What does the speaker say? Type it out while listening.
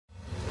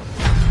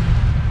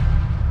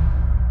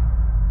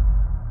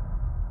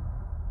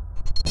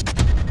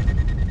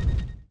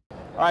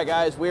All right,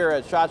 guys, we are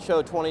at SHOT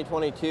Show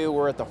 2022.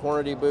 We're at the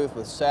Hornady booth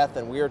with Seth,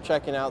 and we are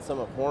checking out some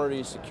of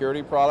Hornady's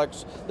security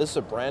products. This is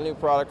a brand new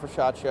product for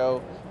SHOT Show.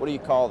 What do you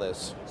call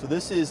this? So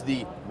this is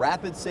the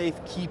RAPiD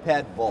Safe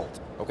Keypad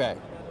Vault. Okay.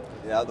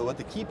 Now, what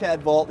the Keypad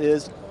Vault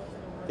is,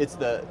 it's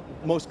the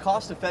most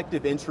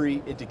cost-effective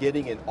entry into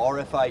getting an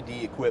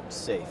RFID-equipped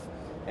safe.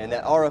 And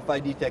that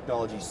RFID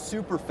technology is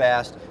super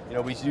fast. You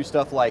know, we do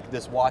stuff like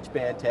this watch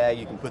band tag.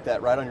 You can put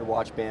that right on your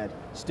watch band,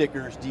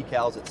 stickers,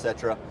 decals,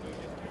 etc.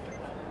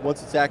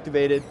 Once it's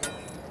activated,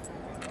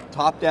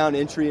 top-down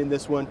entry in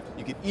this one,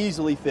 you can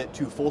easily fit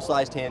 2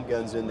 full-sized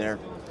handguns in there.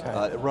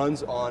 Okay. It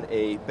runs on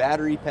a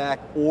battery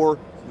pack, or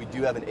we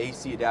do have an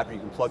AC adapter.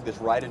 You can plug this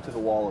right into the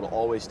wall. It'll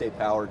always stay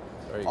powered.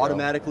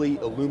 Automatically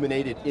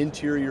illuminated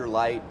interior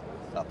light.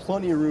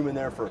 Plenty of room in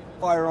there for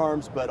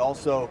firearms, but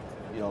also,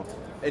 you know,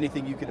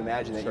 anything you can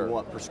imagine that you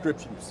want,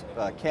 prescriptions,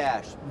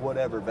 cash,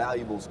 whatever,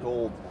 valuables,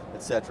 gold,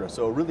 etc.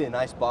 So really a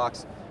nice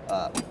box.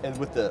 And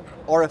with the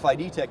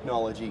RFID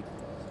technology,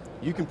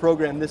 you can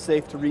program this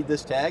safe to read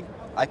this tag.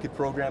 I could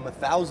program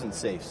 1,000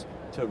 safes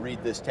to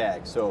read this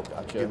tag. So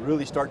you can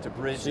really start to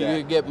bridge that. So you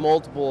could get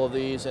multiple of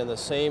these and the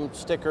same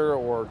sticker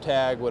or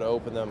tag would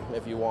open them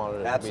if you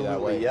wanted it to be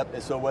that way. Yep.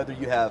 And so whether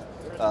you have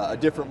a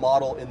different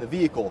model in the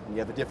vehicle, and you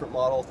have a different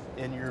model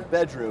in your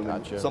bedroom,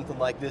 and something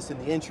like this in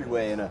the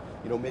entryway, and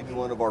maybe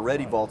one of our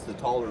Ready Vaults, the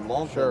taller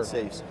long gun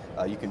safes,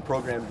 you can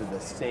program to the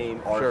same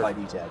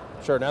RFID tag.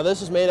 Sure. Now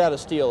this is made out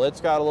of steel.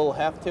 It's got a little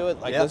heft to it.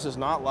 Like this is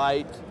not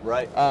light.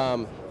 Right.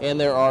 And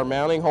there are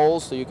mounting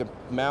holes, so you can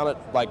mount it,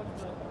 like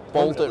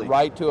bolt it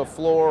right to a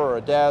floor or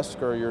a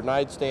desk or your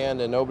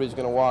nightstand, and nobody's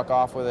going to walk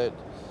off with it.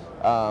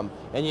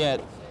 And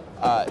yet,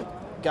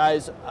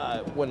 guys,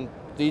 when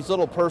these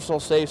little personal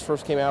safes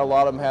first came out, a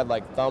lot of them had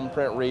like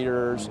thumbprint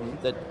readers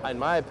that, in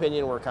my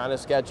opinion, were kind of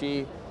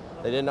sketchy.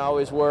 They didn't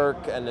always work,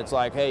 and it's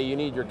like, hey, you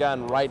need your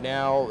gun right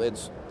now.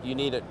 You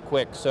need it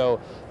quick. So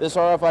this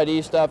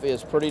RFID stuff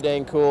is pretty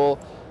dang cool.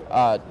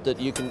 That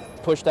you can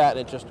push that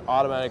and it just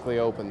automatically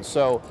opens.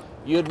 So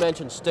you had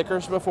mentioned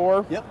stickers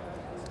before. Yep.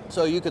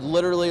 So you could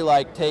literally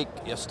like take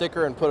a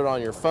sticker and put it on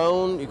your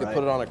phone. You could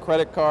put it on a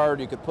credit card.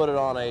 You could put it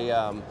on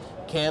a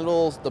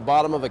the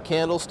bottom of a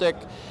candlestick.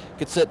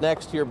 Could sit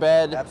next to your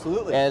bed.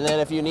 Absolutely. And then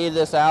if you need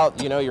this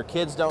out, your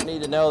kids don't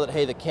need to know that,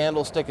 hey, the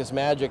candlestick is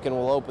magic and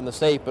will open the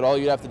safe, but all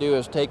you have to do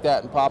is take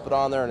that and pop it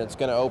on there and it's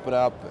going to open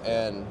up.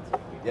 And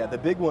yeah, the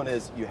big one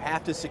is you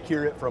have to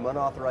secure it from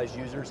unauthorized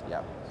users.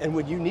 Yeah. And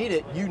when you need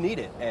it,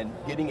 and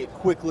getting it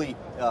quickly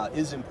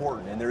is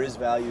important, and there is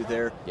value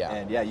there. Yeah.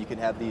 And yeah, you can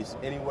have these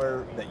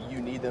anywhere that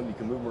you need them. You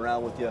can move them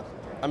around with you.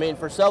 I mean,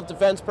 for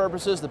self-defense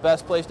purposes, the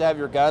best place to have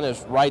your gun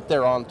is right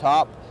there on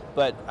top.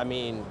 But I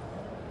mean,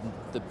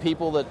 the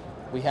people that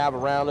we have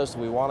around us,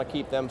 we want to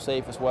keep them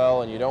safe as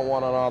well, and you don't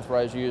want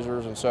unauthorized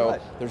users, and so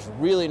there's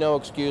really no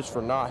excuse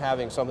for not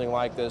having something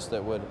like this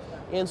that would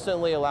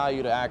instantly allow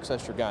you to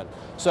access your gun.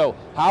 So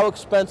how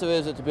expensive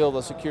is it to be able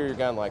to secure your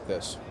gun like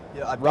this?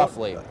 Yeah,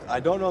 roughly. I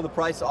don't know the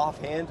price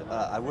offhand.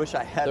 I wish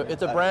I had.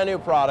 It's a brand new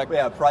product.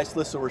 Yeah, price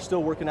list, so we're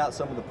still working out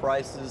some of the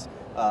prices.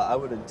 I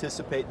would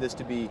anticipate this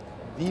to be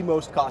the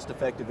most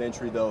cost-effective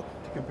entry, though,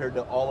 compared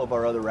to all of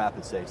our other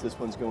RAPiD safes. This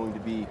one's going to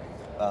be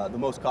the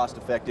most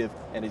cost-effective,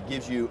 and it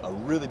gives you a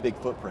really big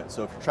footprint.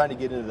 So if you're trying to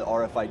get into the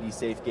RFID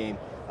safe game,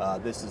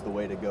 this is the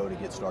way to go to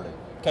get started.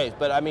 Okay,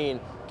 but I mean,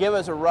 give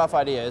us a rough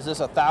idea. Is this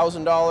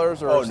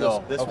 $1,000 or? Oh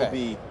no, this will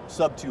be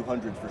sub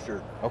 200 for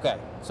sure. Okay,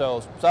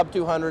 so sub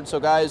 200. So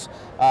guys,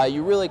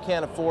 you really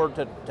can't afford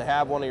to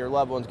have one of your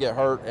loved ones get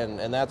hurt,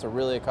 and that's a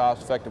really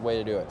cost-effective way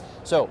to do it.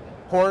 So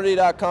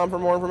Hornady.com for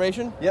more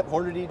information? Yep,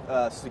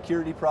 Hornady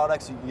security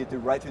products. You can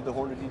get right through the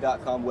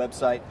Hornady.com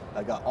website.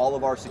 I got all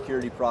of our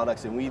security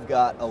products, and we've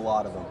got a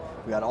lot of them.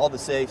 We got all the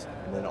safes,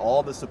 and then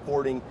all the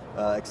supporting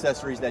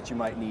accessories that you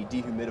might need: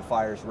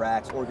 dehumidifiers,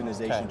 racks,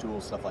 organization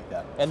tools, stuff like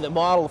that. And the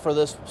model for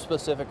this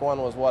specific one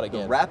was what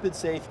again? The RAPiD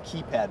Safe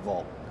Keypad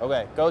Vault.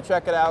 Okay, go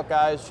check it out,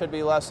 guys. Should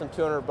be less than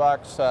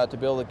 $200 to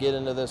be able to get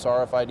into this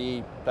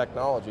RFID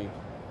technology.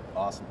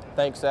 Awesome.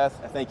 Thanks,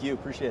 Seth. Thank you.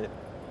 Appreciate it.